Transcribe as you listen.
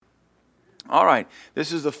All right,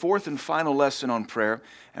 this is the fourth and final lesson on prayer,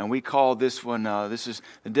 and we call this one, this is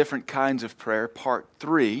the different kinds of prayer, part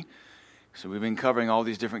 3. So we've been covering all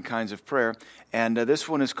these different kinds of prayer, and this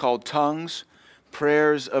one is called tongues,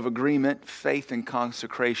 prayers of agreement, faith, and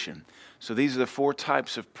consecration. So these are the 4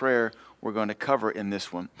 types of prayer we're going to cover in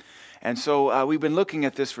this one. And so we've been looking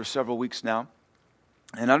at this for several weeks now,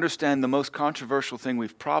 and understand the most controversial thing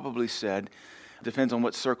we've probably said, depends on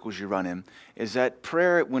what circles you run in, is that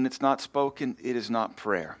prayer, when it's not spoken, it is not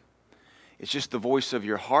prayer. It's just the voice of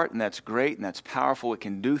your heart, and that's great, and that's powerful. It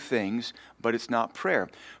can do things, but it's not prayer.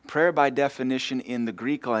 Prayer by definition in the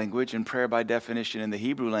Greek language and prayer by definition in the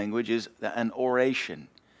Hebrew language is an oration.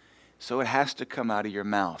 So it has to come out of your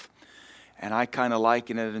mouth. And I kind of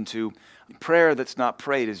liken it into prayer that's not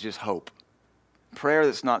prayed is just hope. Prayer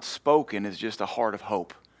that's not spoken is just a heart of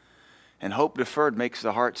hope. And hope deferred makes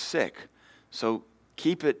the heart sick. So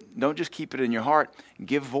keep it, don't just keep it in your heart,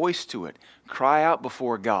 give voice to it. Cry out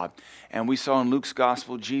before God. And we saw in Luke's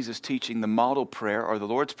gospel, Jesus teaching the model prayer, or the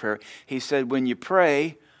Lord's Prayer. He said, when you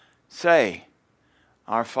pray, say,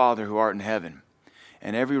 Our Father who art in heaven.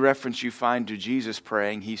 And every reference you find to Jesus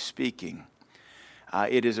praying, he's speaking.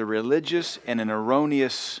 It is a religious and an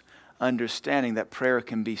erroneous understanding that prayer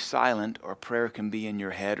can be silent, or prayer can be in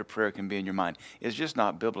your head, or prayer can be in your mind. It's just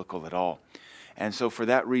not biblical at all. And so for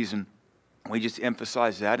that reason, we just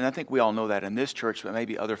emphasize that, and I think we all know that in this church, but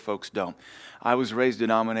maybe other folks don't. I was raised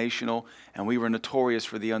denominational, and we were notorious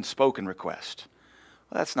for the unspoken request.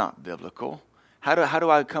 Well, that's not biblical. How do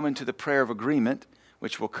I come into the prayer of agreement,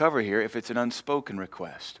 which we'll cover here, if it's an unspoken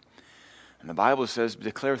request? And the Bible says,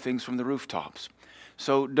 declare things from the rooftops.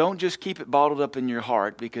 So don't just keep it bottled up in your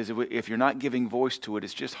heart, because if you're not giving voice to it,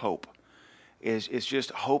 it's just hope. It's just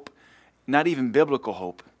hope, not even biblical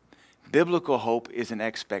hope. Biblical hope is an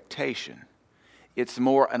expectation. It's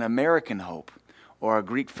more an American hope, or a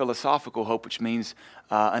Greek philosophical hope, which means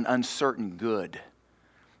an uncertain good.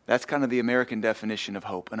 That's kind of the American definition of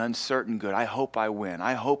hope, an uncertain good. I hope I win.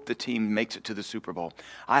 I hope the team makes it to the Super Bowl.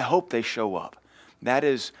 I hope they show up. That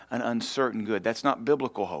is an uncertain good. That's not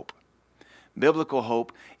biblical hope. Biblical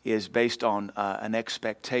hope is based on an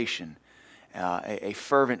expectation, a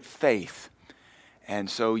fervent faith. And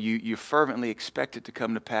so you fervently expect it to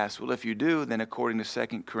come to pass. Well, if you do, then according to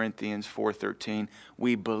 2 Corinthians 4:13,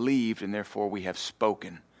 we believed and therefore we have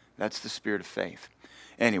spoken. That's the spirit of faith.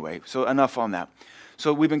 Anyway, so enough on that.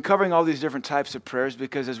 So we've been covering all these different types of prayers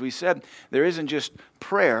because, as we said, there isn't just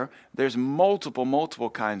prayer. There's multiple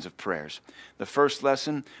kinds of prayers. The first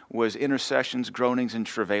lesson was intercessions, groanings, and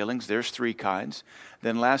travailings. There's 3 kinds.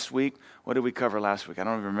 Then last week, what did we cover last week? I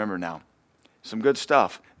don't even remember now. Some good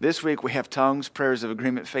stuff. This week we have tongues, prayers of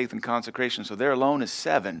agreement, faith, and consecration. So there alone is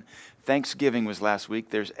 7. Thanksgiving was last week.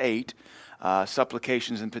 There's 8.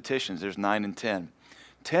 Supplications and petitions. There's 9 and 10.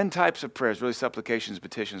 10 types of prayers. Really, supplications and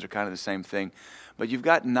petitions are kind of the same thing. But you've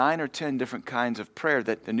got 9 or 10 different kinds of prayer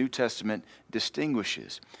that the New Testament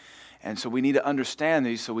distinguishes. And so we need to understand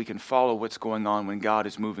these so we can follow what's going on when God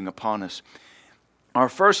is moving upon us. Our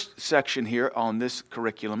first section here on this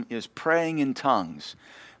curriculum is praying in tongues.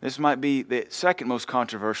 This might be the second most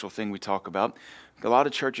controversial thing we talk about. A lot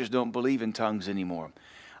of churches don't believe in tongues anymore.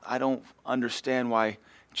 I don't understand why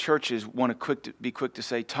churches want to be quick to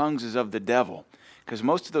say tongues is of the devil, because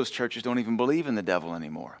most of those churches don't even believe in the devil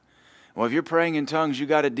anymore. Well, if you're praying in tongues, you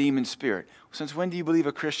got a demon spirit. Since when do you believe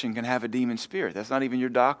a Christian can have a demon spirit? That's not even your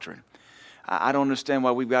doctrine. I don't understand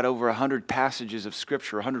why we've got over 100 passages of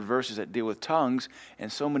Scripture, 100 verses that deal with tongues,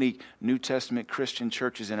 and so many New Testament Christian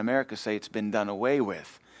churches in America say it's been done away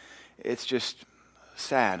with. It's just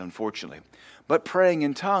sad, unfortunately. But praying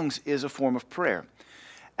in tongues is a form of prayer.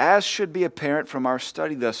 As should be apparent from our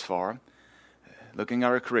study thus far, looking at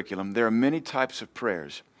our curriculum, there are many types of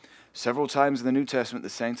prayers. Several times in the New Testament, the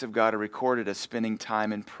saints of God are recorded as spending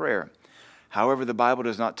time in prayer. However, the Bible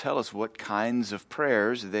does not tell us what kinds of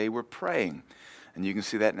prayers they were praying. And you can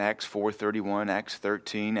see that in Acts 4:31, Acts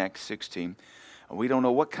 13, Acts 16. We don't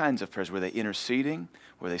know what kinds of prayers. Were they interceding?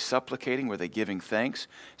 Were they supplicating? Were they giving thanks?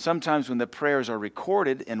 Sometimes when the prayers are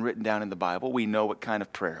recorded and written down in the Bible, we know what kind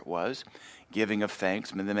of prayer it was. Giving of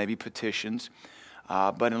thanks, and there may be petitions.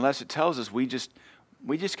 But unless it tells us, we just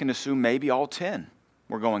can assume maybe all 10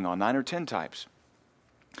 were going on, 9 or 10 types.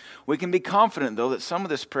 We can be confident, though, that some of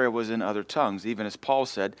this prayer was in other tongues. Even as Paul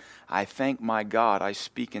said, I thank my God, I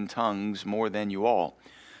speak in tongues more than you all.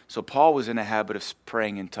 So Paul was in a habit of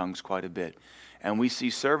praying in tongues quite a bit. And we see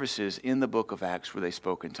services in the book of Acts where they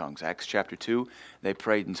spoke in tongues. Acts chapter 2, they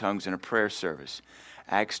prayed in tongues in a prayer service.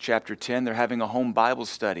 Acts chapter 10, they're having a home Bible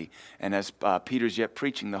study. And as Peter's yet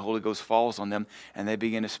preaching, the Holy Ghost falls on them, and they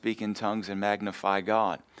begin to speak in tongues and magnify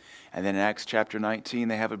God. And then in Acts chapter 19,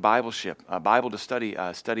 they have a Bible to study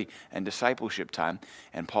and discipleship time.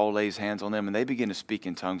 And Paul lays hands on them, and they begin to speak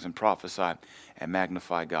in tongues and prophesy and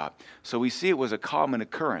magnify God. So we see it was a common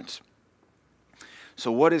occurrence.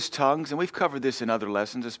 So what is tongues? And we've covered this in other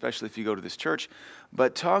lessons, especially if you go to this church.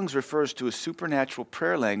 But tongues refers to a supernatural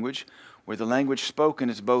prayer language where the language spoken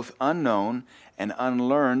is both unknown and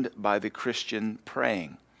unlearned by the Christian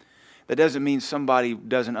praying. That doesn't mean somebody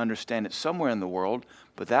doesn't understand it somewhere in the world,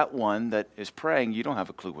 but that one that is praying, you don't have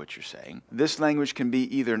a clue what you're saying. This language can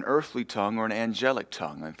be either an earthly tongue or an angelic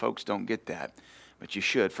tongue, and folks don't get that, but you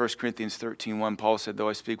should. 1 Corinthians 13:1, Paul said, though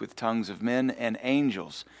I speak with tongues of men and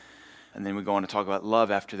angels. And then we go on to talk about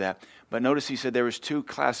love after that. But notice he said there was two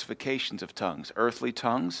classifications of tongues. Earthly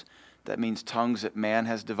tongues, that means tongues that man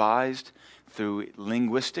has devised through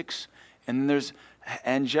linguistics. And then there's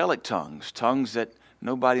angelic tongues, tongues that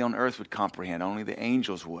nobody on earth would comprehend, only the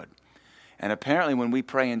angels would. And apparently when we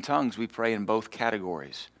pray in tongues, we pray in both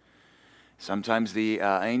categories. Sometimes the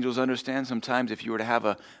angels understand. Sometimes if you were to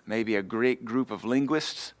have maybe a great group of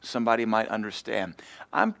linguists, somebody might understand.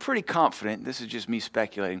 I'm pretty confident, this is just me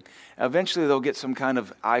speculating, eventually they'll get some kind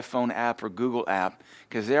of iPhone app or Google app,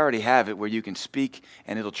 because they already have it where you can speak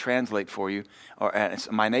and it'll translate for you.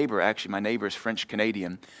 My neighbor is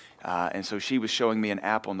French-Canadian, and so she was showing me an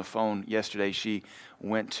app on the phone yesterday. She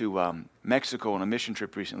went to Mexico on a mission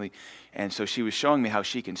trip recently, and so she was showing me how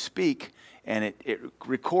she can speak, and it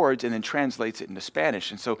records and then translates it into Spanish.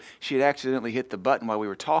 And so she had accidentally hit the button while we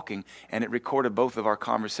were talking, and it recorded both of our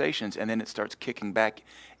conversations, and then it starts kicking back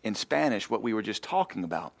in Spanish what we were just talking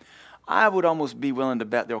about. I would almost be willing to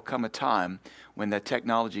bet there'll come a time when that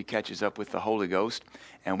technology catches up with the Holy Ghost,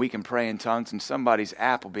 and we can pray in tongues, and somebody's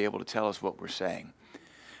app will be able to tell us what we're saying.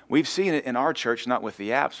 We've seen it in our church, not with the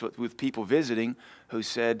apps, but with people visiting who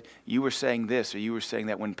said, you were saying this or you were saying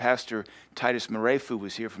that. When Pastor Titus Marefu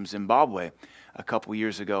was here from Zimbabwe a couple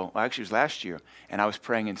years ago, actually it was last year, and I was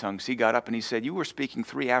praying in tongues, he got up and he said, you were speaking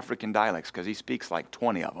 3 African dialects, because he speaks like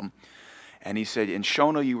 20 of them. And he said, in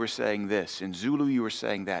Shona you were saying this, in Zulu you were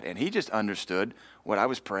saying that. And he just understood what I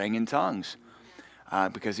was praying in tongues,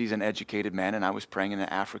 because he's an educated man, and I was praying in an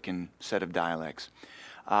African set of dialects.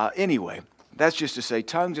 Anyway, that's just to say,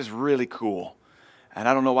 tongues is really cool. And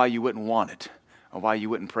I don't know why you wouldn't want it, or why you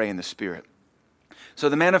wouldn't pray in the Spirit. So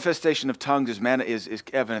the manifestation of tongues is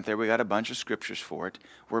evident there. We got a bunch of scriptures for it.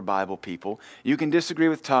 We're Bible people. You can disagree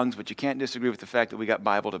with tongues, but you can't disagree with the fact that we got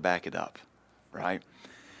Bible to back it up, right?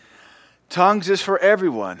 Tongues is for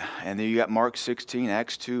everyone. And then you got Mark 16,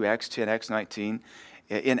 Acts 2, Acts 10, Acts 19.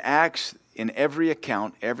 In Acts, in every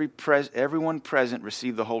account, everyone present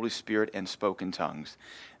received the Holy Spirit and spoke in tongues.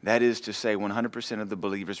 That is to say, 100% of the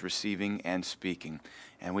believers receiving and speaking.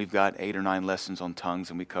 And we've got 8 or 9 lessons on tongues,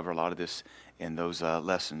 and we cover a lot of this in those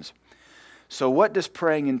lessons. So what does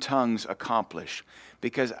praying in tongues accomplish?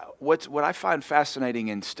 Because what I find fascinating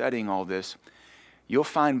in studying all this, you'll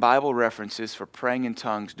find Bible references for praying in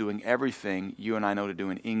tongues doing everything you and I know to do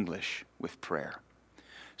in English with prayer.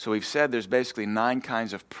 So we've said there's basically 9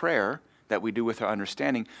 kinds of prayer that we do with our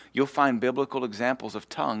understanding. You'll find biblical examples of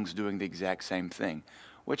tongues doing the exact same thing,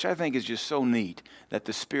 which I think is just so neat that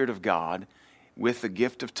the Spirit of God with the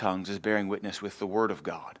gift of tongues is bearing witness with the Word of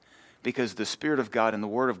God. Because the Spirit of God and the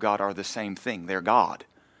Word of God are the same thing. They're God.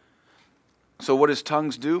 So what does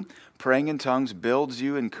tongues do? Praying in tongues builds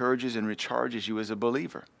you, encourages, and recharges you as a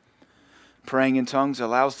believer. Praying in tongues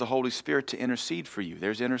allows the Holy Spirit to intercede for you.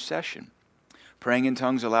 There's intercession. Praying in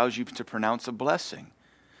tongues allows you to pronounce a blessing.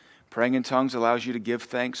 Praying in tongues allows you to give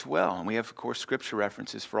thanks well. And we have, of course, scripture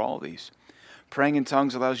references for all these. Praying in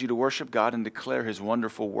tongues allows you to worship God and declare His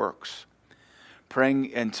wonderful works. Praying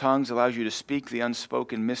in tongues allows you to speak the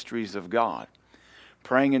unspoken mysteries of God.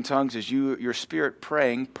 Praying in tongues is your spirit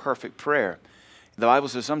praying perfect prayer. The Bible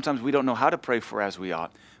says sometimes we don't know how to pray for as we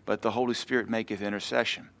ought, but the Holy Spirit maketh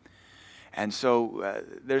intercession. And so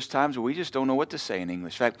there's times where we just don't know what to say in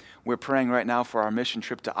English. In fact, we're praying right now for our mission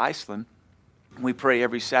trip to Iceland. We pray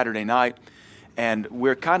every Saturday night, and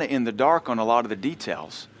we're kind of in the dark on a lot of the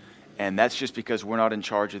details. And that's just because we're not in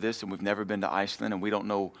charge of this, and we've never been to Iceland, and we don't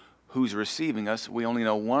know who's receiving us. We only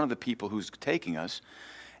know one of the people who's taking us.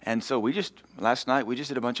 And so last night, we just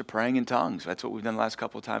did a bunch of praying in tongues. That's what we've done the last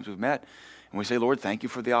couple of times we've met. And we say, Lord, thank you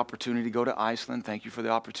for the opportunity to go to Iceland. Thank you for the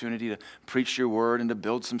opportunity to preach your word and to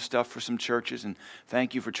build some stuff for some churches. And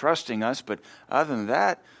thank you for trusting us. But other than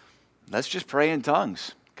that, let's just pray in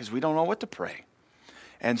tongues because we don't know what to pray.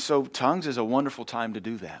 And so tongues is a wonderful time to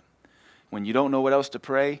do that. When you don't know what else to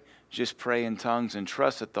pray, just pray in tongues and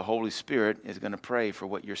trust that the Holy Spirit is going to pray for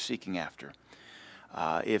what you're seeking after.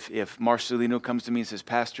 If Marcelino comes to me and says,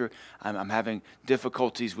 Pastor, I'm having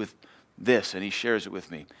difficulties with this, and he shares it with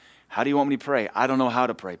me, How do you want me to pray? I don't know how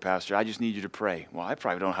to pray, Pastor. I just need you to pray. Well, I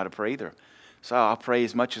probably don't know how to pray either. So I'll pray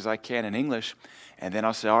as much as I can in English. And then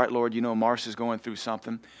I'll say, all right, Lord, Marcia's going through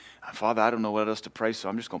something. Father, I don't know what else to pray, so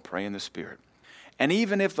I'm just going to pray in the Spirit. And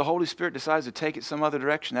even if the Holy Spirit decides to take it some other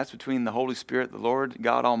direction, that's between the Holy Spirit, the Lord,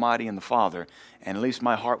 God Almighty, and the Father. And at least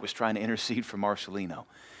my heart was trying to intercede for Marcelino.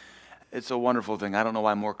 It's a wonderful thing. I don't know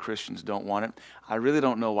why more Christians don't want it. I really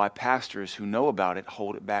don't know why pastors who know about it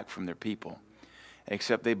hold it back from their people.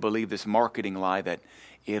 Except they believe this marketing lie that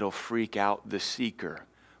it'll freak out the seeker.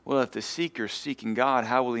 Well, if the seeker's seeking God,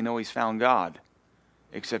 how will he know he's found God?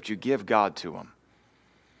 Except you give God to him.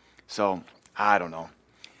 So, I don't know.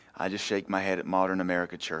 I just shake my head at modern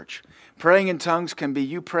America church. Praying in tongues can be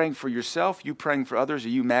you praying for yourself, you praying for others, or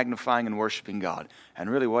you magnifying and worshiping God. And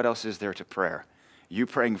really, what else is there to prayer? You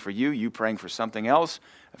praying for you praying for something else,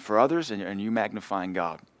 for others, and you magnifying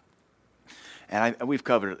God. And we've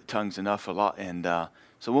covered tongues enough a lot, and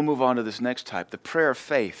so we'll move on to this next type, the prayer of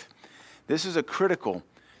faith. This is a critical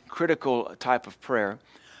type of prayer.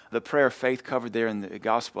 The prayer of faith covered there in the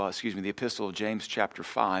the epistle of James chapter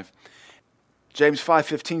 5. James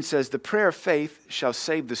 5:15 says, the prayer of faith shall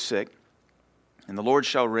save the sick, and the Lord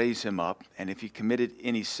shall raise him up, and if he committed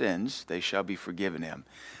any sins, they shall be forgiven him.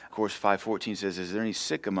 Of course, 5:14 says, is there any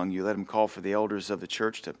sick among you? Let him call for the elders of the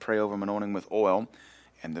church to pray over him, anointing with oil,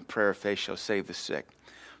 and the prayer of faith shall save the sick.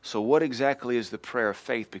 So what exactly is the prayer of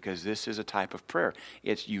faith? Because this is a type of prayer.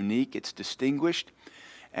 It's unique, it's distinguished,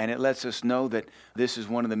 and it lets us know that this is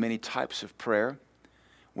one of the many types of prayer.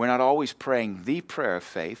 We're not always praying the prayer of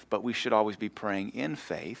faith, but we should always be praying in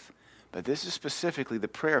faith. But this is specifically the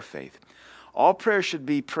prayer of faith. All prayer should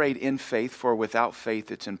be prayed in faith, for without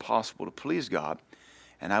faith it's impossible to please God.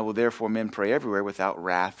 And I will therefore men pray everywhere without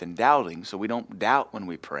wrath and doubting. So we don't doubt when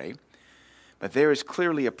we pray. But there is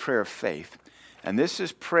clearly a prayer of faith. And this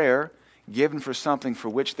is prayer given for something for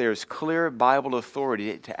which there is clear Bible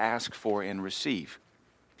authority to ask for and receive.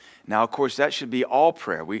 Now, of course, that should be all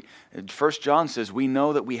prayer. 1 John says we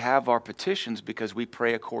know that we have our petitions because we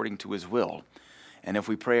pray according to his will. And if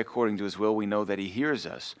we pray according to his will, we know that he hears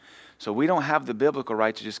us. So we don't have the biblical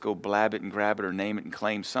right to just go blab it and grab it or name it and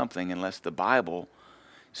claim something unless the Bible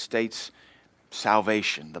states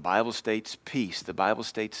salvation. The Bible states peace. The Bible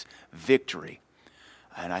states victory.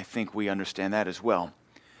 And I think we understand that as well.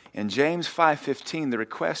 In James 5:15, the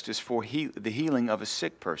request is for the healing of a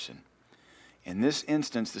sick person. In this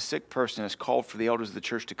instance, the sick person has called for the elders of the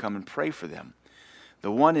church to come and pray for them.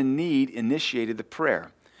 The one in need initiated the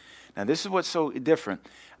prayer. Now, this is what's so different.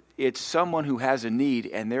 It's someone who has a need,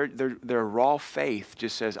 and their raw faith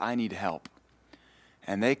just says, I need help.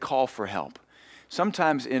 And they call for help.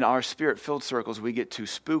 Sometimes in our spirit-filled circles, we get too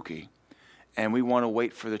spooky, and we want to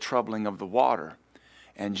wait for the troubling of the water.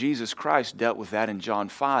 And Jesus Christ dealt with that in John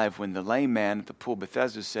 5 when the lame man at the pool of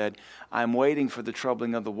Bethesda said, I'm waiting for the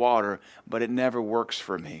troubling of the water, but it never works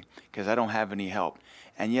for me because I don't have any help.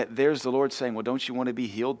 And yet there's the Lord saying, well, don't you want to be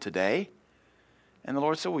healed today? And the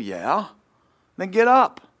Lord said, well, yeah, then get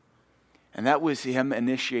up. And that was him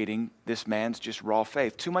initiating this man's just raw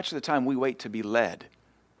faith. Too much of the time we wait to be led.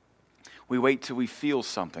 We wait till we feel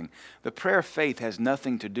something. The prayer of faith has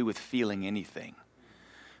nothing to do with feeling anything.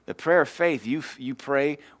 The prayer of faith, you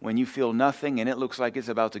pray when you feel nothing and it looks like it's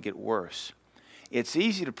about to get worse. It's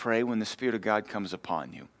easy to pray when the Spirit of God comes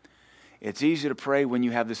upon you. It's easy to pray when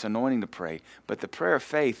you have this anointing to pray. But the prayer of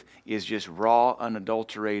faith is just raw,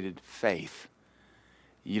 unadulterated faith.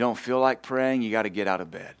 You don't feel like praying, you got to get out of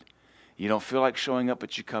bed. You don't feel like showing up,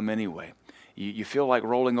 but you come anyway. You feel like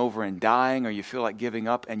rolling over and dying, or you feel like giving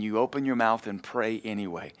up, and you open your mouth and pray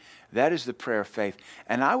anyway. That is the prayer of faith.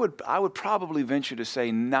 And I would probably venture to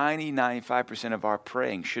say 95% of our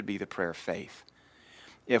praying should be the prayer of faith.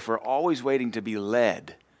 If we're always waiting to be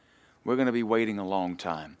led, we're going to be waiting a long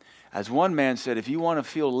time. As one man said, if you want to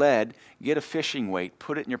feel led, get a fishing weight,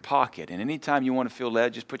 put it in your pocket. And anytime you want to feel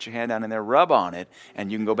led, just put your hand down in there, rub on it,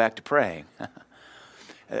 and you can go back to praying.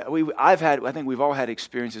 I think we've all had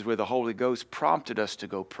experiences where the Holy Ghost prompted us to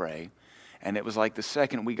go pray. And it was like the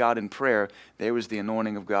second we got in prayer, there was the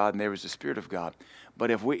anointing of God and there was the Spirit of God. But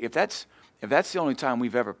if that's the only time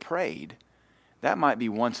we've ever prayed, that might be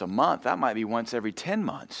once a month. That might be once every 10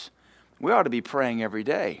 months. We ought to be praying every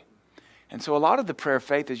day. And so a lot of the prayer of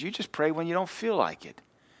faith is you just pray when you don't feel like it.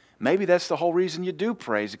 Maybe that's the whole reason you do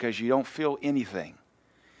pray is because you don't feel anything.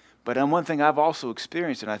 But one thing I've also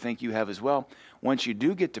experienced, and I think you have as well, once you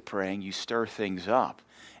do get to praying, you stir things up.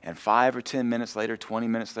 And 5 or 10 minutes later, 20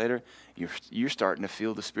 minutes later, you're starting to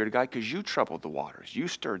feel the Spirit of God because you troubled the waters. You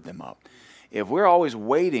stirred them up. If we're always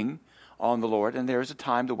waiting on the Lord, and there's a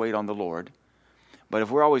time to wait on the Lord, but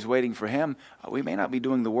if we're always waiting for Him, we may not be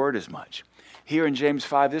doing the Word as much. Here in James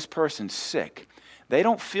 5, this person's sick. They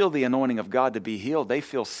don't feel the anointing of God to be healed. They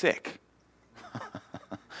feel sick.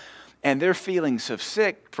 And their feelings of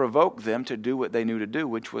sick provoke them to do what they knew to do,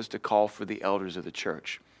 which was to call for the elders of the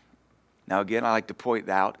church. Now again, I like to point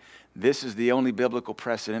out, this is the only biblical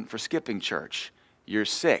precedent for skipping church. You're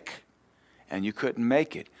sick, and you couldn't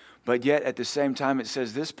make it. But yet, at the same time, it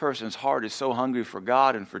says this person's heart is so hungry for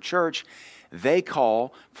God and for church, they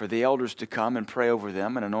call for the elders to come and pray over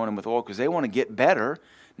them and anoint them with oil because they want to get better,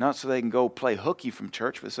 not so they can go play hooky from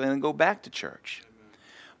church, but so they can go back to church.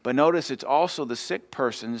 But notice it's also the sick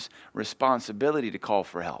person's responsibility to call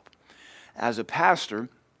for help. As a pastor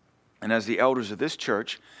and as the elders of this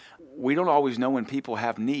church, we don't always know when people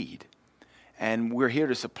have need. And we're here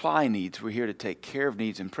to supply needs. We're here to take care of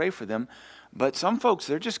needs and pray for them. But some folks,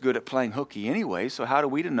 they're just good at playing hooky anyway. So how are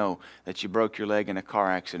we to know that you broke your leg in a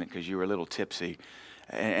car accident because you were a little tipsy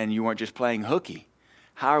and you weren't just playing hooky?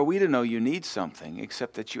 How are we to know you need something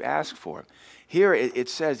except that you ask for it? Here it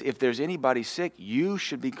says, if there's anybody sick, you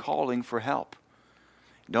should be calling for help.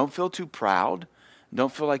 Don't feel too proud.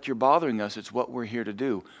 Don't feel like you're bothering us. It's what we're here to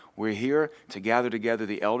do. We're here to gather together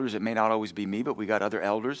the elders. It may not always be me, but we got other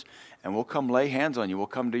elders, and we'll come lay hands on you. We'll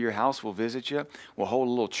come to your house. We'll visit you. We'll hold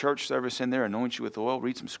a little church service in there, anoint you with oil,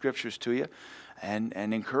 read some scriptures to you, and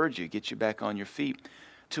encourage you, get you back on your feet.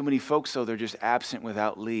 Too many folks, though, they're just absent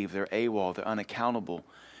without leave. They're AWOL. They're unaccountable.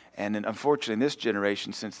 And unfortunately, in this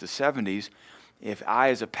generation, since the 70s, if I,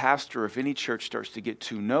 as a pastor, if any church starts to get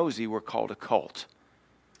too nosy, we're called a cult.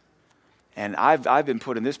 And I've been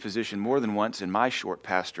put in this position more than once in my short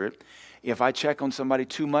pastorate. If I check on somebody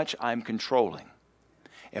too much, I'm controlling.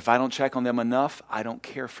 If I don't check on them enough, I don't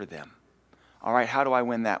care for them. All right, how do I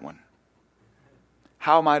win that one?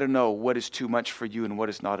 How am I to know what is too much for you and what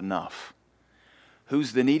is not enough?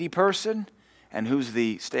 Who's the needy person and who's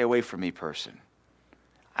the stay away from me person?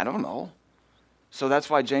 I don't know. So that's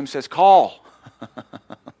why James says, call.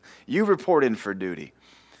 You report in for duty.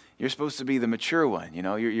 You're supposed to be the mature one. You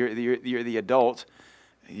know, you're the adult.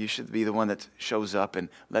 You should be the one that shows up and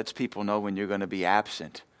lets people know when you're going to be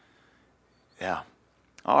absent. Yeah.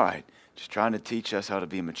 All right. Just trying to teach us how to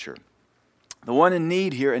be mature. The one in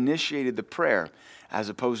need here initiated the prayer as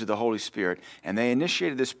opposed to the Holy Spirit. And they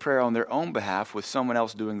initiated this prayer on their own behalf with someone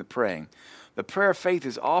else doing the praying. The prayer of faith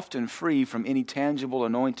is often free from any tangible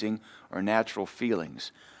anointing or natural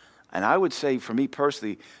feelings. And I would say, for me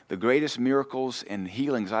personally, the greatest miracles and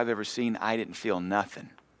healings I've ever seen, I didn't feel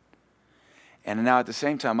nothing. And now at the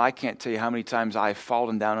same time, I can't tell you how many times I've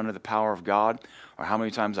fallen down under the power of God, or how many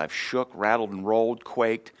times I've shook, rattled, and rolled,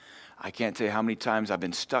 quaked. I can't tell you how many times I've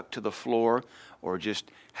been stuck to the floor, or just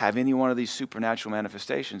have any one of these supernatural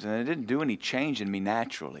manifestations, and it didn't do any change in me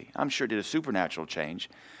naturally. I'm sure it did a supernatural change,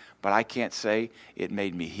 but I can't say it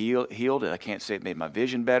made me healed. I can't say it made my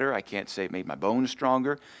vision better. I can't say it made my bones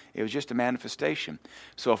stronger. It was just a manifestation.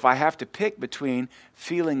 So if I have to pick between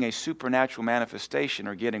feeling a supernatural manifestation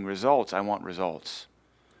or getting results, I want results.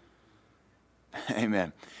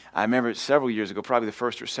 Amen. I remember several years ago, probably the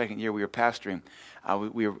first or second year we were pastoring,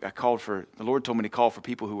 the Lord told me to call for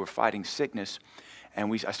people who were fighting sickness,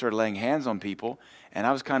 and I started laying hands on people, and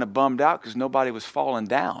I was kind of bummed out because nobody was falling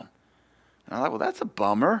down. And I thought, well, that's a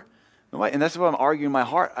bummer. And that's what I'm arguing in my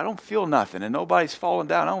heart. I don't feel nothing, and nobody's falling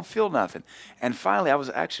down. I don't feel nothing. And finally, I was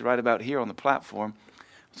actually right about here on the platform.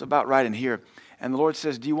 It's about right in here. And the Lord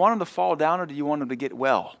says, do you want them to fall down or do you want them to get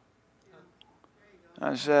well?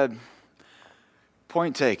 I said,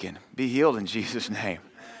 point taken. Be healed in Jesus' name.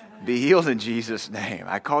 Be healed in Jesus' name.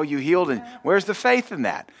 I call you healed. And where's the faith in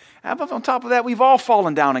that? And on top of that, we've all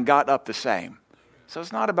fallen down and got up the same. So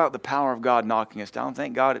it's not about the power of God knocking us down.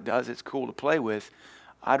 Thank God it does. It's cool to play with.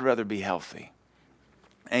 I'd rather be healthy.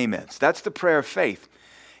 Amen. So that's the prayer of faith.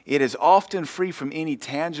 It is often free from any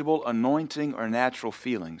tangible anointing or natural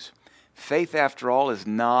feelings. Faith, after all, is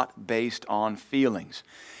not based on feelings.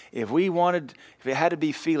 If it had to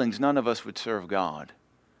be feelings, none of us would serve God.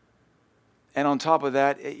 And on top of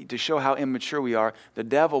that, to show how immature we are, the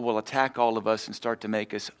devil will attack all of us and start to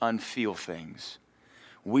make us unfeel things.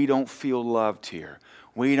 We don't feel loved here.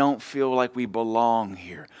 We don't feel like we belong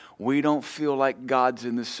here. We don't feel like God's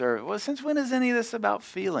in the service. Well, since when is any of this about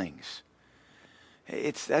feelings?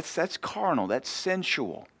 That's carnal. That's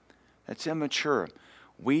sensual. That's immature.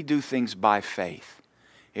 We do things by faith.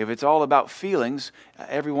 If it's all about feelings,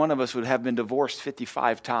 every one of us would have been divorced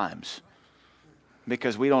 55 times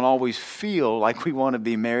because we don't always feel like we want to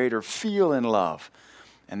be married or feel in love.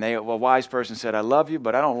 And a wise person said, I love you,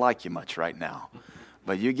 but I don't like you much right now.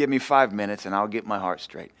 But you give me 5 minutes and I'll get my heart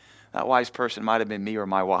straight. That wise person might have been me or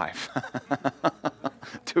my wife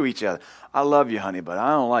to each other. I love you, honey, but I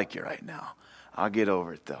don't like you right now. I'll get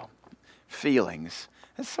over it, though. Feelings.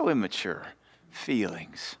 That's so immature.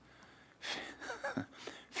 Feelings.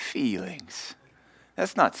 Feelings.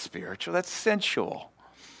 That's not spiritual. That's sensual.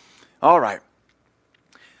 All right.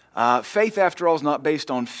 Faith, after all, is not based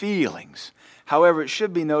on feelings. However, it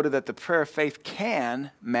should be noted that the prayer of faith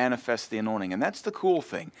can manifest the anointing. And that's the cool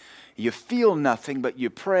thing. You feel nothing, but you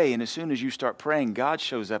pray, and as soon as you start praying, God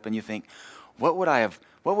shows up, and you think, what would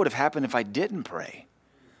have happened if I didn't pray?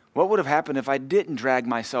 What would have happened if I didn't drag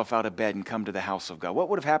myself out of bed and come to the house of God? What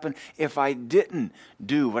would have happened if I didn't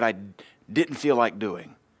do what I didn't feel like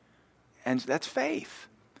doing? And that's faith.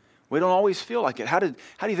 We don't always feel like it. How do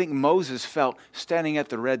you think Moses felt standing at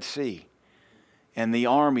the Red Sea? And the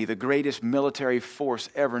army, the greatest military force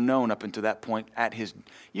ever known up until that point, I'm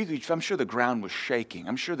sure the ground was shaking.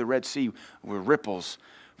 I'm sure the Red Sea were ripples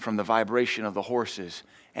from the vibration of the horses.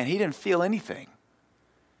 And he didn't feel anything.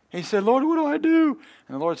 He said, Lord, what do I do?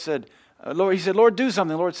 And the Lord said, Lord, do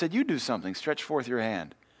something. The Lord said, you do something. Stretch forth your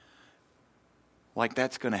hand. Like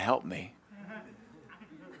that's going to help me.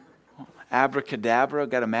 Abracadabra,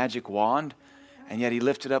 got a magic wand. And yet he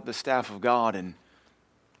lifted up the staff of God and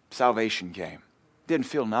salvation came. Didn't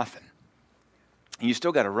feel nothing. And you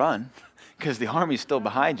still got to run because the army's still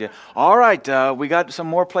behind you. All right, we got some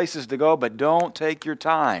more places to go, but don't take your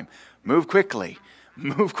time. Move quickly.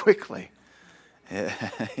 Move quickly.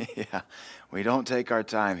 Yeah, we don't take our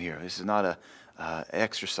time here. This is not a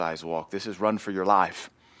exercise walk. This is run for your life.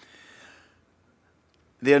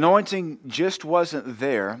 The anointing just wasn't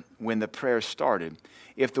there when the prayer started.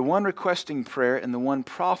 If the one requesting prayer and the one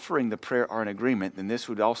proffering the prayer are in agreement, then this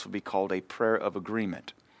would also be called a prayer of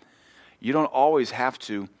agreement. You don't always have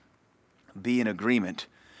to be in agreement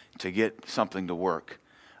to get something to work.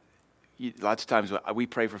 Lots of times we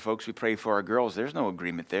pray for folks, we pray for our girls. There's no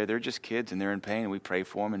agreement there. They're just kids and they're in pain, and we pray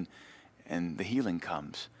for them and the healing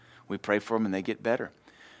comes. We pray for them and they get better.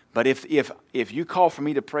 But if you call for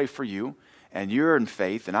me to pray for you, and you're in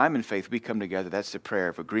faith, and I'm in faith, we come together. That's the prayer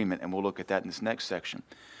of agreement, and we'll look at that in this next section.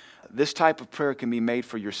 This type of prayer can be made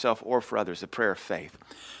for yourself or for others, the prayer of faith.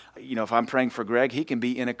 You know, if I'm praying for Greg, he can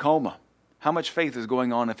be in a coma. How much faith is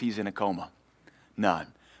going on if he's in a coma? None.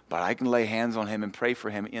 But I can lay hands on him and pray for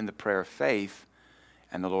him in the prayer of faith,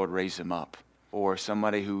 and the Lord raise him up. Or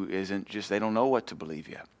somebody who they don't know what to believe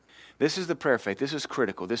yet. This is the prayer of faith. This is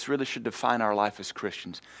critical. This really should define our life as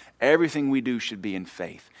Christians. Everything we do should be in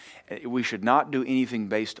faith. We should not do anything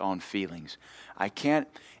based on feelings. I can't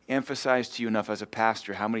emphasize to you enough as a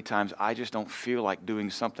pastor how many times I just don't feel like doing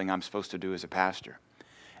something I'm supposed to do as a pastor.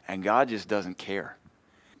 And God just doesn't care.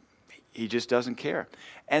 He just doesn't care.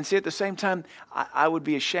 And see, at the same time, I would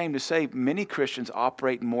be ashamed to say many Christians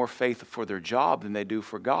operate in more faith for their job than they do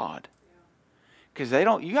for God. Because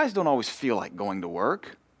you guys don't always feel like going to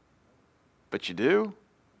work. But you do,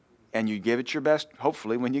 and you give it your best,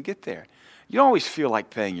 hopefully, when you get there. You don't always feel like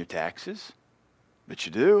paying your taxes, but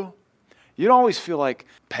you do. You don't always feel like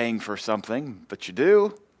paying for something, but you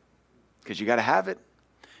do, because you got to have it.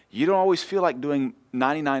 You don't always feel like doing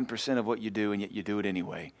 99% of what you do, and yet you do it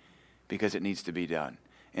anyway, because it needs to be done.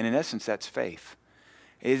 And in essence, that's faith.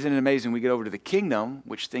 Isn't it amazing? We get over to the kingdom,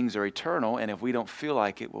 which things are eternal, and if we don't feel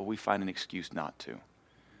like it, well, we find an excuse not to.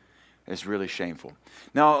 It's really shameful.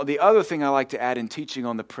 Now, the other thing I like to add in teaching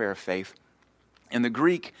on the prayer of faith, in the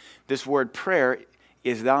Greek, this word prayer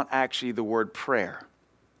is not actually the word prayer,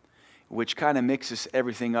 which kind of mixes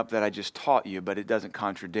everything up that I just taught you, but it doesn't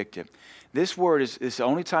contradict it. This word is the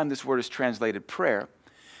only time this word is translated prayer,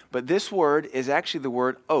 but this word is actually the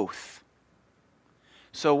word oath.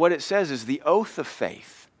 So what it says is the oath of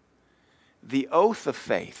faith. The oath of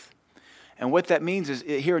faith. And what that means is,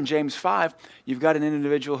 here in James 5, you've got an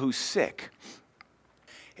individual who's sick.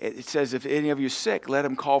 It says, if any of you is sick, let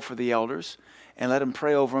him call for the elders, and let him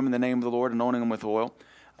pray over him in the name of the Lord, anointing him with oil.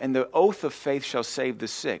 And the oath of faith shall save the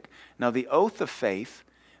sick. Now, the oath of faith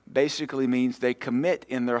basically means they commit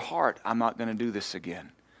in their heart, I'm not going to do this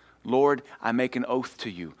again. Lord, I make an oath to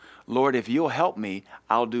you. Lord, if you'll help me,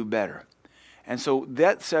 I'll do better. And so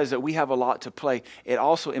that says that we have a lot to play. It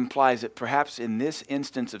also implies that perhaps in this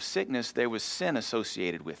instance of sickness, there was sin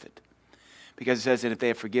associated with it. Because it says that if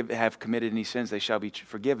they have committed any sins, they shall be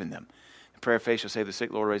forgiven them. The prayer of faith shall save the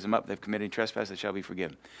sick, Lord, raise them up. If they've committed any trespass, they shall be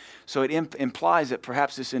forgiven. So it implies that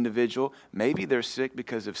perhaps this individual, maybe they're sick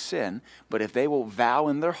because of sin, but if they will vow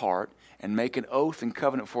in their heart and make an oath and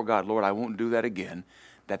covenant before God, Lord, I won't do that again,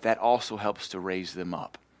 that also helps to raise them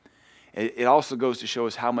up. It also goes to show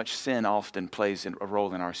us how much sin often plays a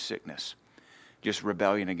role in our sickness. just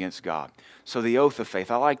rebellion against God. So the oath of faith,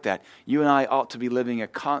 I like that. You and I ought to be living a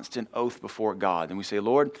constant oath before God. And we say,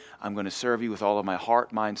 Lord, I'm going to serve you with all of my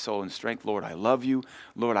heart, mind, soul, and strength. Lord, I love you.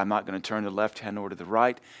 Lord, I'm not going to turn to the left hand or to the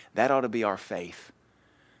right. That ought to be our faith,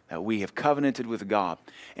 that we have covenanted with God.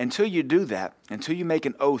 Until you do that, until you make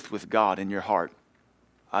an oath with God in your heart,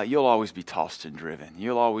 you'll always be tossed and driven.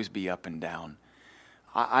 You'll always be up and down.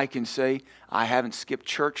 I can say I haven't skipped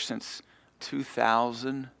church since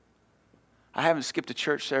 2000. I haven't skipped a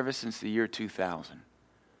church service since the year 2000.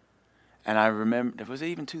 And I remember, was it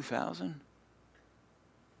even 2000?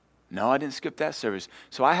 No, I didn't skip that service.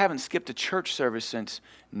 So I haven't skipped a church service since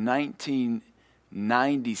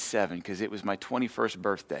 1997 because it was my 21st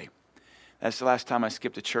birthday. That's the last time I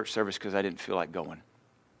skipped a church service because I didn't feel like going.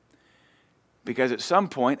 Because at some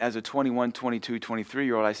point, as a 21, 22,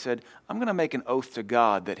 23-year-old, I said, I'm going to make an oath to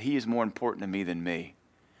God that He is more important to me than me.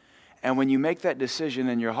 And when you make that decision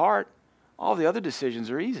in your heart, all the other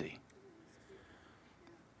decisions are easy.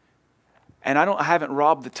 And I haven't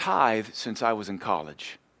robbed the tithe since I was in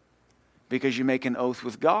college. Because you make an oath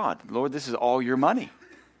with God. Lord, this is all your money.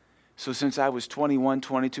 So since I was 21,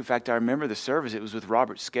 22, in fact, I remember the service. It was with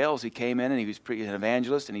Robert Scales. He came in and he was an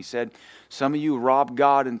evangelist. And he said, some of you rob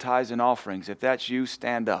God in tithes and offerings. If that's you,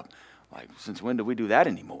 stand up. Like, since when do we do that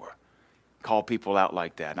anymore? Call people out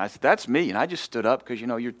like that. And I said, that's me. And I just stood up because,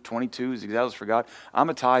 you're 22, zealous for God. I'm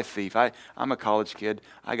a tithe thief. I'm a college kid.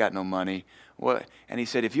 I got no money. What? And he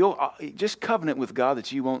said, if you'll just covenant with God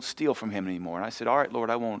that you won't steal from Him anymore. And I said, all right, Lord,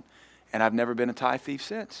 I won't. And I've never been a tithe thief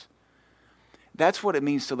since. That's what it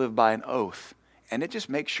means to live by an oath. And it just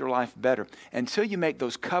makes your life better. Until you make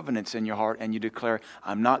those covenants in your heart and you declare,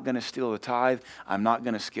 I'm not going to steal the tithe, I'm not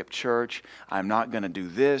going to skip church, I'm not going to do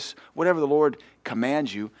this. Whatever the Lord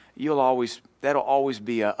commands you, that'll always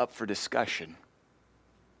be up for discussion.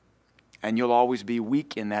 And you'll always be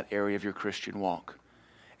weak in that area of your Christian walk.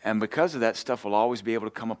 And because of that, stuff will always be able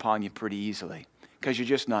to come upon you pretty easily. Because you're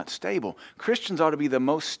just not stable. Christians ought to be the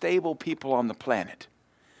most stable people on the planet.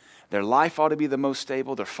 Their life ought to be the most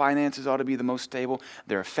stable. Their finances ought to be the most stable.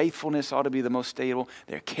 Their faithfulness ought to be the most stable.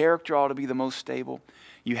 Their character ought to be the most stable.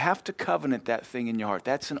 You have to covenant that thing in your heart.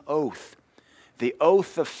 That's an oath. The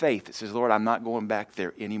oath of faith that says, Lord, I'm not going back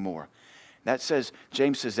there anymore. That says,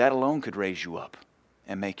 James says, that alone could raise you up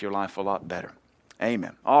and make your life a lot better.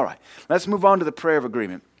 Amen. All right. Let's move on to the prayer of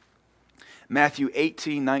agreement. Matthew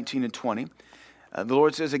 18, 19, and 20. The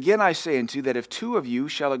Lord says, again I say unto you that if two of you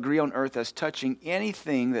shall agree on earth as touching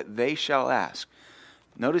anything that they shall ask.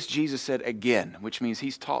 Notice Jesus said again, which means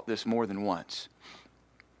He's taught this more than once.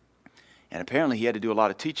 And apparently He had to do a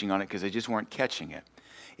lot of teaching on it because they just weren't catching it.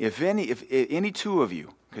 If any two of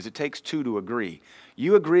you, because it takes two to agree,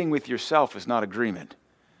 you agreeing with yourself is not agreement.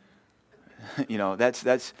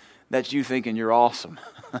 That's you thinking you're awesome.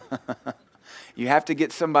 You have to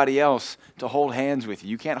get somebody else to hold hands with you.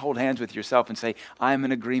 You can't hold hands with yourself and say, I'm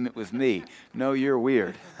in agreement with me. No, you're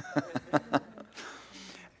weird.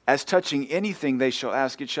 As touching anything they shall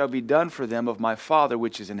ask, it shall be done for them of my Father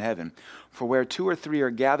which is in heaven. For where two or three are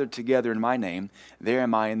gathered together in my name, there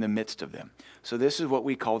am I in the midst of them. So this is what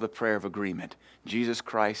we call the prayer of agreement. Jesus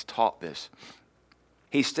Christ taught this.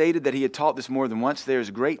 He stated that He had taught this more than once. There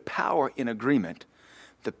is great power in agreement.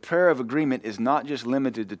 The prayer of agreement is not just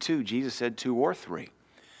limited to two. Jesus said two or three.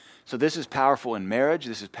 So this is powerful in marriage.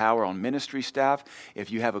 This is power on ministry staff.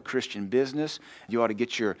 If you have a Christian business, you ought to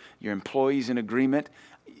get your employees in agreement.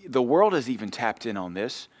 The world has even tapped in on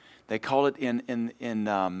this. They call it in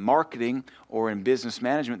marketing or in business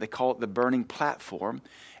management, they call it the burning platform.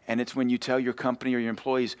 And it's when you tell your company or your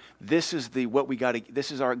employees, this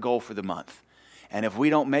is our goal for the month. And if we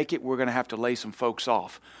don't make it, we're going to have to lay some folks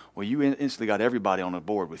off. Well, you instantly got everybody on the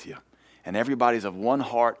board with you. And everybody's of one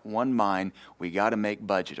heart, one mind. We got to make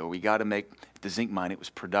budget, or we got to make, the zinc mine, it was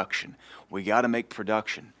production. We got to make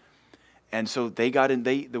production. And so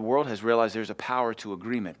the world has realized there's a power to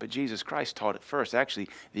agreement. But Jesus Christ taught it first. Actually,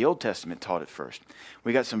 the Old Testament taught it first.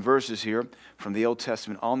 We got some verses here from the Old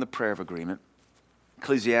Testament on the prayer of agreement.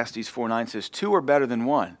 Ecclesiastes 4:9 says, two are better than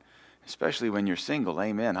one, especially when you're single.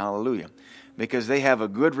 Amen. Hallelujah. Because they have a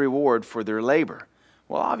good reward for their labor.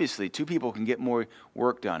 Well, obviously, two people can get more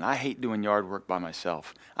work done. I hate doing yard work by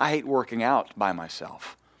myself. I hate working out by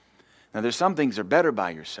myself. Now, there's some things that are better by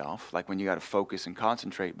yourself, like when you got to focus and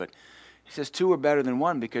concentrate. But he says two are better than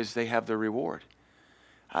one because they have their reward.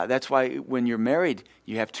 That's why when you're married,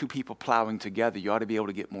 you have two people plowing together. You ought to be able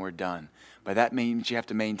to get more done. But that means you have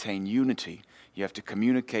to maintain unity. You have to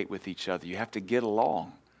communicate with each other. You have to get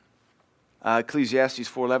along. Ecclesiastes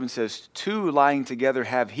 4:11 says, two lying together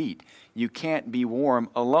have heat. You can't be warm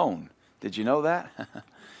alone. Did you know that?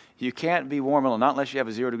 You can't be warm alone, not unless you have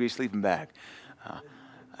a 0-degree sleeping bag.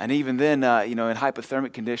 And even then, in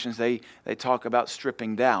hypothermic conditions, they talk about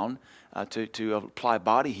stripping down to apply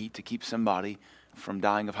body heat to keep somebody from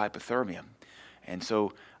dying of hypothermia. And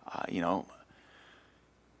so,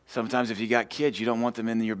 sometimes if you got kids, you don't want them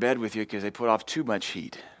in your bed with you because they put off too much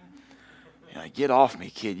heat. Get off me,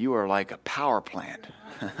 kid. You are like a power plant.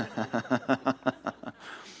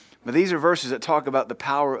 But these are verses that talk about the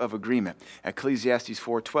power of agreement. Ecclesiastes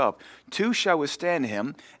 4:12. Two shall withstand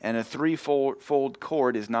him, and a threefold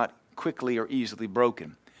cord is not quickly or easily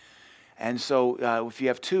broken. And so if you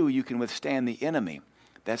have two, you can withstand the enemy.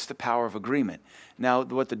 That's the power of agreement. Now,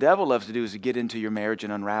 what the devil loves to do is to get into your marriage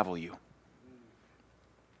and unravel you.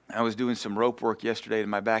 I was doing some rope work yesterday in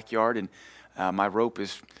my backyard, and my rope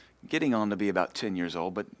is getting on to be about 10 years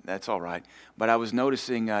old, but that's all right. But I was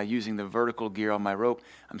noticing using the vertical gear on my rope,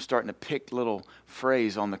 I'm starting to pick little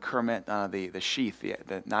frays on the kermet, the sheath,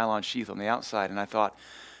 the nylon sheath on the outside, and I thought,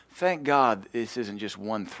 thank God this isn't just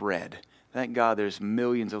one thread. Thank God there's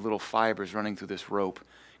millions of little fibers running through this rope,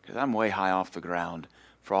 because I'm way high off the ground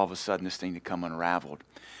for all of a sudden this thing to come unraveled.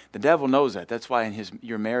 The devil knows that. That's why in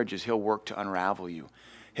your marriages he'll work to unravel you.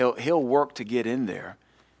 He'll work to get in there,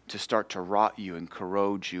 to start to rot you and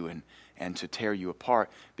corrode you and to tear you apart,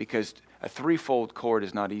 because a threefold cord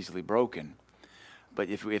is not easily broken. But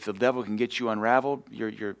if the devil can get you unraveled,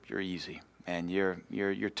 you're easy, and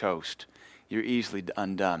you're toast. You're easily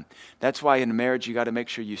undone. That's why in a marriage you got to make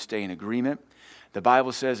sure you stay in agreement. The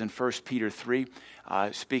Bible says in 1 Peter 3,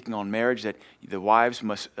 speaking on marriage, that the wives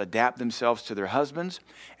must adapt themselves to their husbands.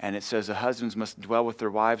 And it says the husbands must dwell with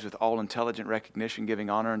their wives with all intelligent recognition, giving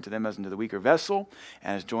honor unto them as unto the weaker vessel,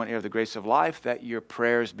 and as joint heir of the grace of life, that your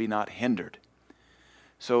prayers be not hindered.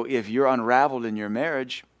 So if you're unraveled in your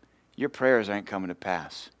marriage, your prayers ain't coming to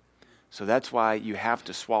pass. So that's why you have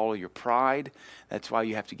to swallow your pride. That's why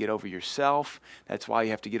you have to get over yourself. That's why you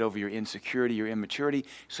have to get over your insecurity, your immaturity,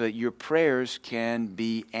 so that your prayers can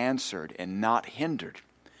be answered and not hindered.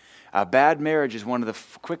 A bad marriage is one of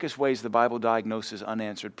the quickest ways the Bible diagnoses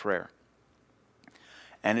unanswered prayer.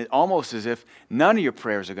 And it's almost as if none of your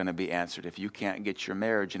prayers are going to be answered if you can't get your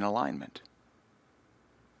marriage in alignment.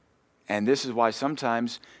 And this is why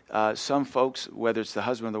sometimes some folks, whether it's the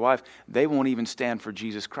husband or the wife, they won't even stand for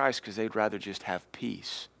Jesus Christ because they'd rather just have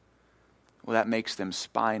peace. Well, that makes them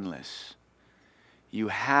spineless. You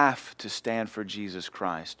have to stand for Jesus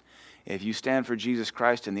Christ. If you stand for Jesus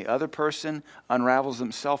Christ and the other person unravels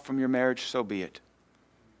themselves from your marriage, so be it.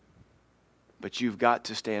 But you've got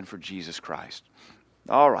to stand for Jesus Christ.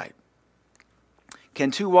 All right. Can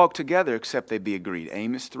two walk together except they be agreed?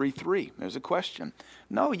 Amos 3:3. There's a question.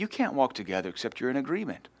 No, you can't walk together except you're in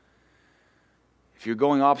agreement. If you're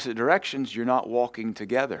going opposite directions, you're not walking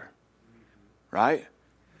together. Right?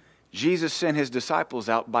 Jesus sent his disciples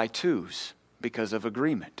out by twos because of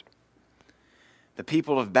agreement. The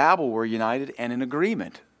people of Babel were united and in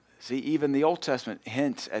agreement. See, even the Old Testament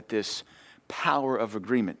hints at this power of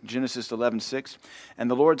agreement. Genesis 11:6. And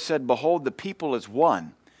the Lord said, behold, the people is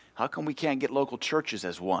one. How come we can't get local churches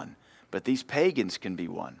as one? But these pagans can be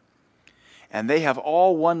one. And they have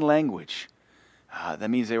all one language.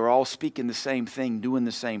 That means they were all speaking the same thing, doing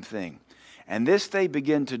the same thing. And this they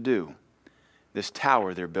begin to do. This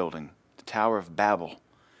tower they're building, the Tower of Babel.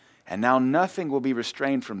 And now nothing will be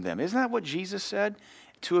restrained from them. Isn't that what Jesus said?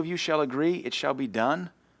 Two of you shall agree, it shall be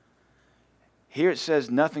done. Here it says,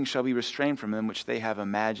 nothing shall be restrained from them which they have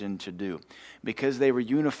imagined to do. Because they were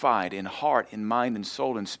unified in heart, in mind, in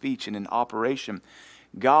soul, in speech, and in operation.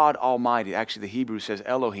 God Almighty, actually the Hebrew says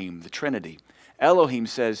Elohim, the Trinity. Elohim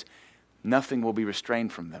says, nothing will be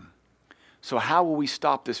restrained from them. So how will we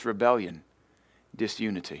stop this rebellion?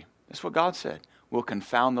 Disunity. That's what God said. We'll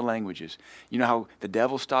confound the languages. You know how the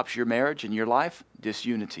devil stops your marriage and your life?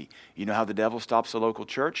 Disunity. You know how the devil stops the local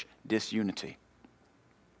church? Disunity.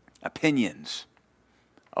 Opinions,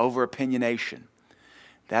 over opinionation.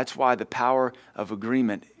 That's why the power of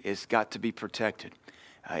agreement has got to be protected.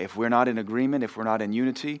 If we're not in agreement, if we're not in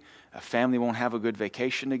unity, a family won't have a good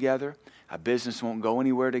vacation together, a business won't go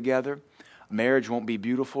anywhere together, a marriage won't be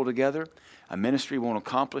beautiful together, a ministry won't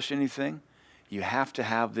accomplish anything. You have to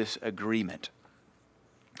have this agreement.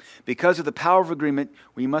 Because of the power of agreement,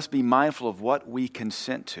 we must be mindful of what we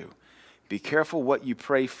consent to. Be careful what you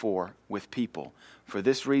pray for with people. For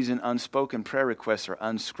this reason, unspoken prayer requests are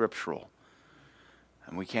unscriptural.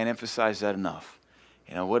 And we can't emphasize that enough.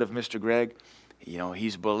 What if Mr. Greg,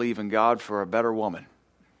 he's believing God for a better woman?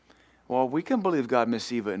 Well, we can believe God, Miss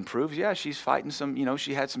Eva improves. Yeah, she's fighting some,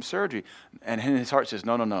 she had some surgery. And in his heart says,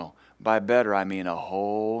 no. By better, I mean a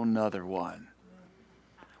whole nother one.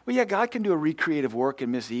 Well, yeah, God can do a recreative work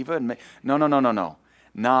in Miss Eva. No.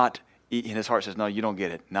 Not, in his heart says, no, you don't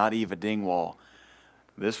get it. Not Eva Dingwall.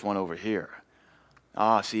 This one over here.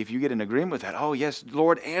 See, if you get in agreement with that, oh yes,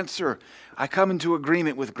 Lord, answer. I come into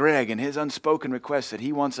agreement with Greg and his unspoken request that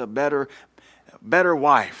he wants a better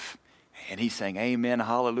wife. And he's saying, amen,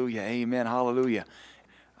 hallelujah, amen, hallelujah.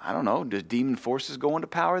 I don't know, does demon forces go into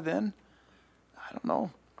power then? I don't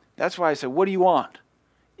know. That's why I said, what do you want?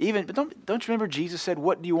 But don't you remember Jesus said,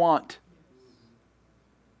 what do you want?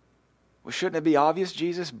 Well, shouldn't it be obvious?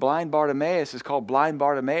 Jesus, blind Bartimaeus, is called blind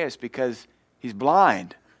Bartimaeus because he's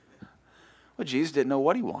blind. Well, Jesus didn't know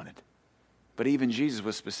what he wanted. But even Jesus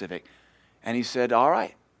was specific. And he said, all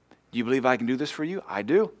right, do you believe I can do this for you? I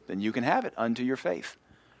do. Then you can have it unto your faith.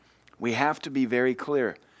 We have to be very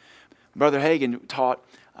clear. Brother Hagin taught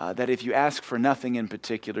that if you ask for nothing in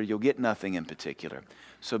particular, you'll get nothing in particular.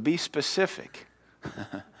 So be specific.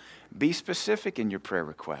 Be specific in your prayer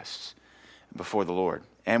requests before the Lord.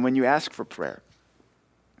 And when you ask for prayer,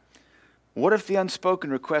 what if the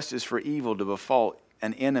unspoken request is for evil to befall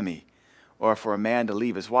an enemy or for a man to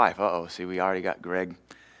leave his wife? See, we already got Greg.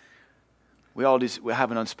 We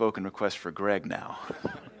have an unspoken request for Greg now.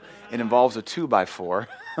 It involves a 2x4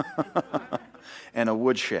 and a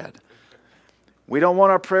woodshed. We don't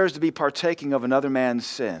want our prayers to be partaking of another man's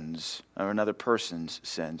sins or another person's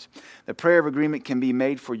sins. The prayer of agreement can be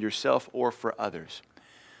made for yourself or for others.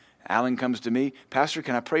 Alan comes to me, Pastor,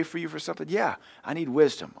 can I pray for you for something? Yeah, I need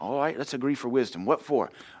wisdom. All right, let's agree for wisdom. What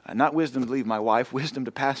for? Not wisdom to leave my wife, wisdom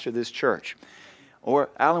to pastor this church. Or,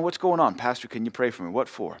 Alan, what's going on? Pastor, can you pray for me? What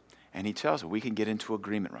for? And he tells us, we can get into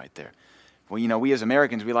agreement right there. Well, we as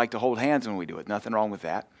Americans, we like to hold hands when we do it. Nothing wrong with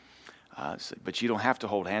that. But you don't have to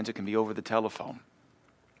hold hands. It can be over the telephone.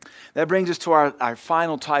 That brings us to our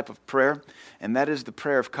final type of prayer, and that is the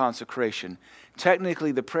prayer of consecration.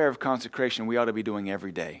 Technically, the prayer of consecration we ought to be doing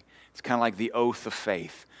every day. It's kind of like the oath of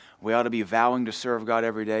faith. We ought to be vowing to serve God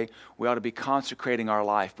every day. We ought to be consecrating our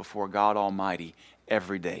life before God Almighty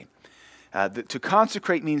every day. To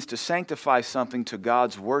consecrate means to sanctify something to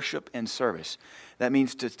God's worship and service. That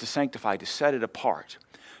means to sanctify, to set it apart.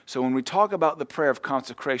 So when we talk about the prayer of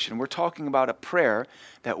consecration, we're talking about a prayer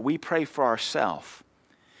that we pray for ourselves,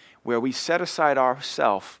 where we set aside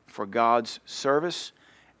ourselves for God's service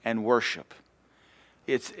and worship.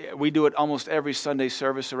 We do it almost every Sunday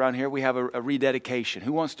service around here. We have a rededication.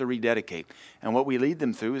 Who wants to rededicate? And what we lead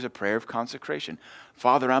them through is a prayer of consecration.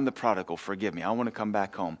 Father, I'm the prodigal. Forgive me. I want to come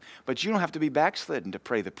back home. But you don't have to be backslidden to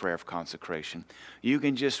pray the prayer of consecration. You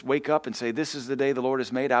can just wake up and say, this is the day the Lord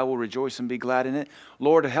has made. I will rejoice and be glad in it.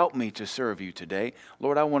 Lord, help me to serve you today.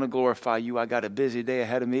 Lord, I want to glorify you. I got a busy day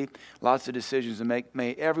ahead of me. Lots of decisions to make.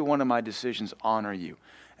 May every one of my decisions honor you.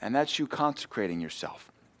 And that's you consecrating yourself.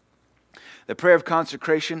 The prayer of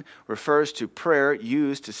consecration refers to prayer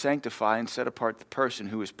used to sanctify and set apart the person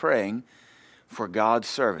who is praying for God's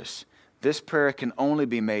service. This prayer can only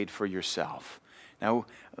be made for yourself. Now,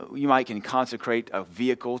 you might can consecrate a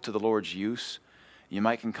vehicle to the Lord's use. You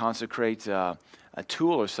might can consecrate a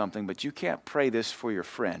tool or something, but you can't pray this for your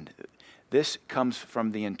friend. This comes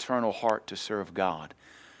from the internal heart to serve God.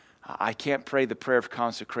 I can't pray the prayer of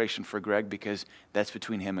consecration for Greg because that's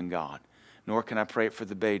between him and God. Nor can I pray it for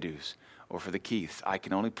the Baydus or for the Keiths. I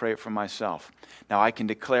can only pray it for myself. Now I can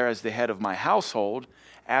declare as the head of my household,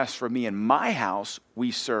 as for me and my house,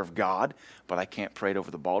 we serve God, but I can't pray it over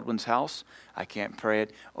the Baldwin's house. I can't pray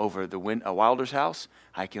it over the Wilder's house.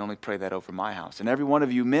 I can only pray that over my house. And every one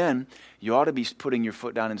of you men, you ought to be putting your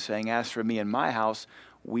foot down and saying, as for me and my house,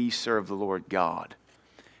 we serve the Lord God.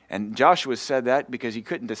 And Joshua said that because he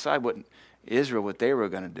couldn't decide what they were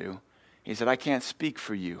going to do. He said, I can't speak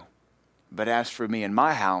for you, but as for me and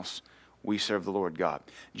my house, we serve the Lord God.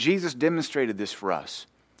 Jesus demonstrated this for us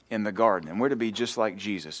in the garden, and we're to be just like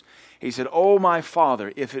Jesus. He said, "Oh, my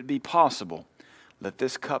Father, if it be possible, let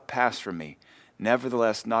this cup pass from me.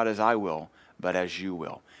 Nevertheless, not as I will, but as you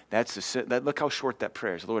will." Look how short that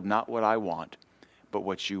prayer is. Lord, not what I want, but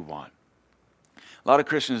what you want. A lot of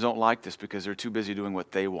Christians don't like this because they're too busy doing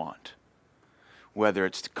what they want. Whether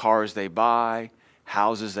it's cars they buy,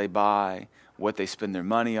 houses they buy, what they spend their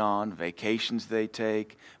money on, vacations they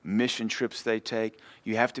take, mission trips they take.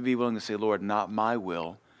 You have to be willing to say, Lord, not my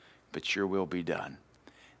will, but your will be done.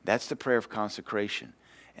 That's the prayer of consecration.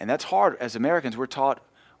 And that's hard. As Americans, we're taught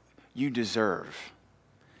you deserve.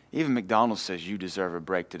 Even McDonald's says you deserve a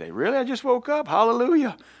break today. Really? I just woke up.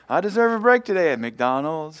 Hallelujah. I deserve a break today at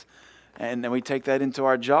McDonald's. And then we take that into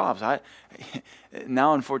our jobs.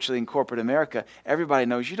 Now, unfortunately, in corporate America, everybody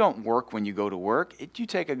knows you don't work when you go to work. You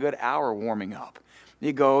take a good hour warming up.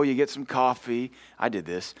 You go, you get some coffee. I did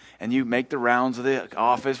this. And you make the rounds of the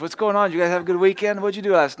office. What's going on? You guys have a good weekend? What'd you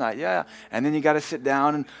do last night? Yeah. And then you got to sit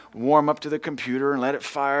down and warm up to the computer and let it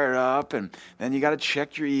fire up. And then you got to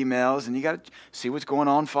check your emails. And you got to see what's going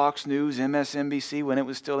on Fox News, MSNBC, when it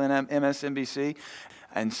was still in MSNBC.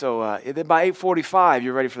 And so then by 8:45,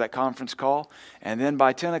 you're ready for that conference call. And then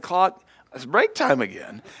by 10 o'clock, it's break time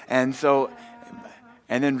again. And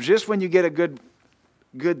then just when you get a good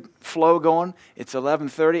flow going, it's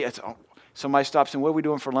 11:30. Somebody stops in, what are we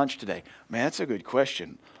doing for lunch today? Man, that's a good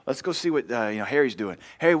question. Let's go see what Harry's doing.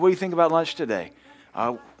 Harry, what do you think about lunch today? When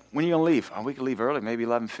are you going to leave? We can leave early, maybe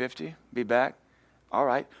 11:50, be back. All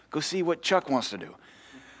right, go see what Chuck wants to do.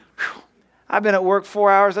 Whew. I've been at work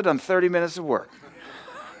 4 hours. I've done 30 minutes of work.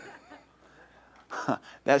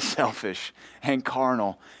 That's selfish and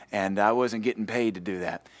carnal, and I wasn't getting paid to do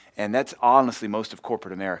that. And that's honestly most of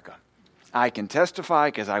corporate America. I can testify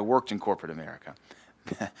because I worked in corporate America.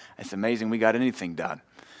 It's amazing we got anything done.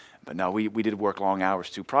 But no, we did work long hours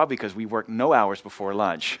too, probably because we worked no hours before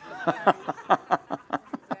lunch.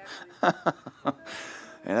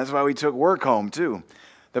 And that's why we took work home too.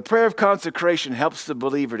 The prayer of consecration helps the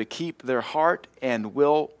believer to keep their heart and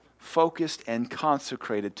will focused and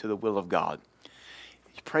consecrated to the will of God.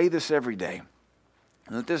 You pray this every day.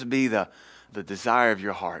 And let this be the desire of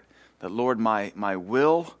your heart. That, Lord, my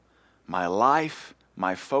will, my life,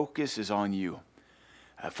 my focus is on you.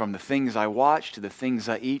 From the things I watch, to the things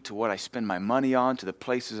I eat, to what I spend my money on, to the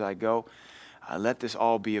places I go, let this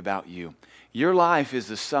all be about you. Your life is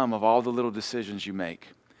the sum of all the little decisions you make.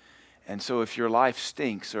 And so if your life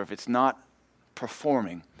stinks, or if it's not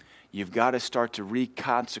performing, you've got to start to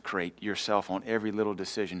reconsecrate yourself on every little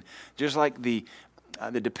decision. Just like the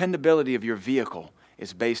dependability of your vehicle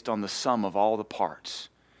is based on the sum of all the parts.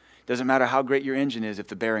 Doesn't matter how great your engine is if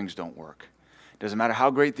the bearings don't work. Doesn't matter how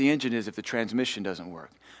great the engine is if the transmission doesn't work.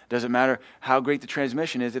 Doesn't matter how great the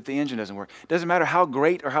transmission is if the engine doesn't work. Doesn't matter how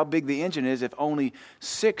great or how big the engine is if only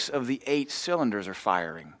 6 of the 8 cylinders are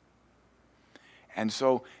firing. And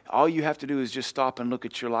so all you have to do is just stop and look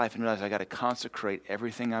at your life and realize I got to consecrate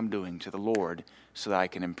everything I'm doing to the Lord so that I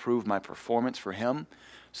can improve my performance for Him,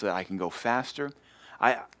 so that I can go faster.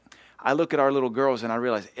 I look at our little girls and I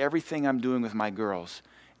realize everything I'm doing with my girls,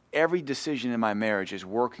 every decision in my marriage is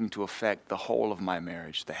working to affect the whole of my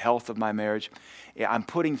marriage, the health of my marriage. I'm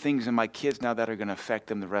putting things in my kids now that are going to affect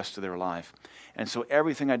them the rest of their life. And so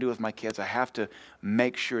everything I do with my kids, I have to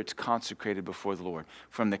make sure it's consecrated before the Lord.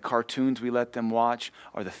 From the cartoons we let them watch,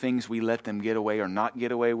 or the things we let them get away or not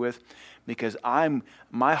get away with. Because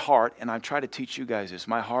my heart, and I try to teach you guys this,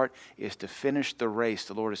 my heart is to finish the race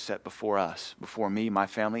the Lord has set before us, before me, my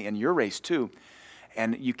family, and your race too.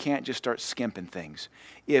 And you can't just start skimping things.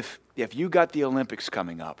 If you got the Olympics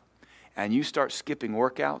coming up and you start skipping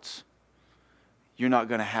workouts, you're not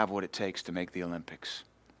going to have what it takes to make the Olympics.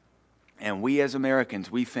 And we as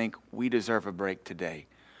Americans, we think we deserve a break today.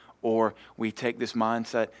 Or we take this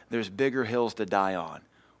mindset, there's bigger hills to die on.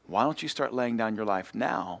 Why don't you start laying down your life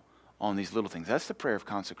now on these little things? That's the prayer of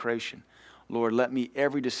consecration. Lord, let me,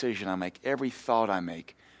 every decision I make, every thought I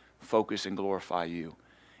make, focus and glorify you.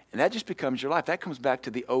 And that just becomes your life. That comes back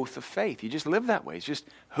to the oath of faith. You just live that way. It's just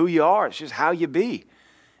who you are. It's just how you be.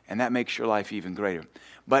 And that makes your life even greater.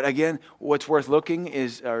 But again, what's worth looking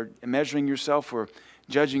is measuring yourself or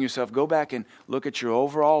judging yourself. Go back and look at your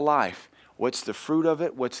overall life. What's the fruit of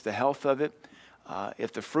it? What's the health of it?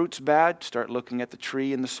 If the fruit's bad, start looking at the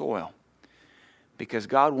tree and the soil. Because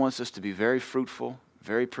God wants us to be very fruitful,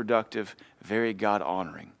 very productive, very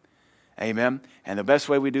God-honoring. Amen? And the best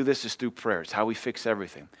way we do this is through prayer. It's how we fix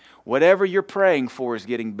everything. Whatever you're praying for is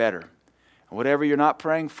getting better. Whatever you're not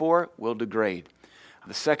praying for will degrade.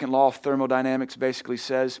 The second law of thermodynamics basically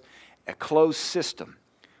says a closed system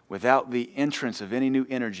without the entrance of any new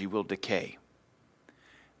energy will decay.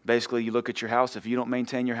 Basically, you look at your house. If you don't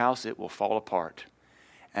maintain your house, it will fall apart.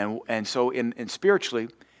 And so in spiritually,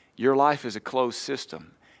 your life is a closed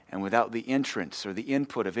system. And without the entrance or the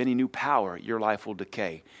input of any new power, your life will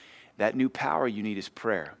decay. That new power you need is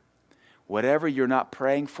prayer. Whatever you're not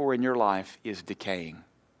praying for in your life is decaying.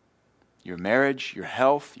 Your marriage, your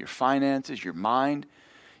health, your finances, your mind,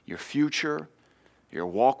 your future, your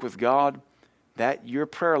walk with God, that your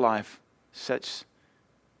prayer life sets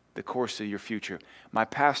the course of your future. My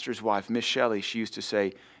pastor's wife, Miss Shelley, she used to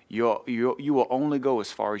say, you will only go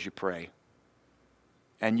as far as you pray.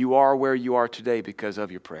 And you are where you are today because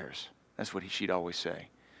of your prayers. That's what she'd always say.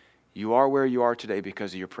 You are where you are today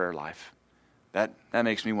because of your prayer life. That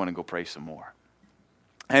makes me want to go pray some more.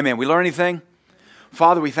 Amen. We learn anything?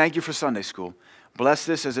 Father, we thank you for Sunday school. Bless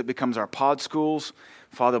this as it becomes our pod schools.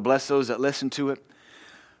 Father, bless those that listen to it.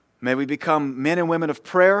 May we become men and women of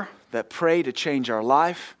prayer that pray to change our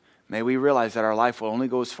life. May we realize that our life will only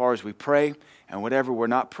go as far as we pray, and whatever we're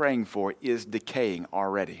not praying for is decaying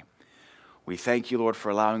already. We thank you, Lord, for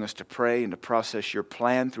allowing us to pray and to process your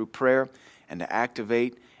plan through prayer and to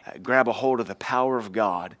activate, grab a hold of the power of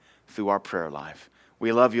God through our prayer life.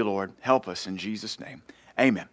 We love you, Lord. Help us in Jesus' name. Amen.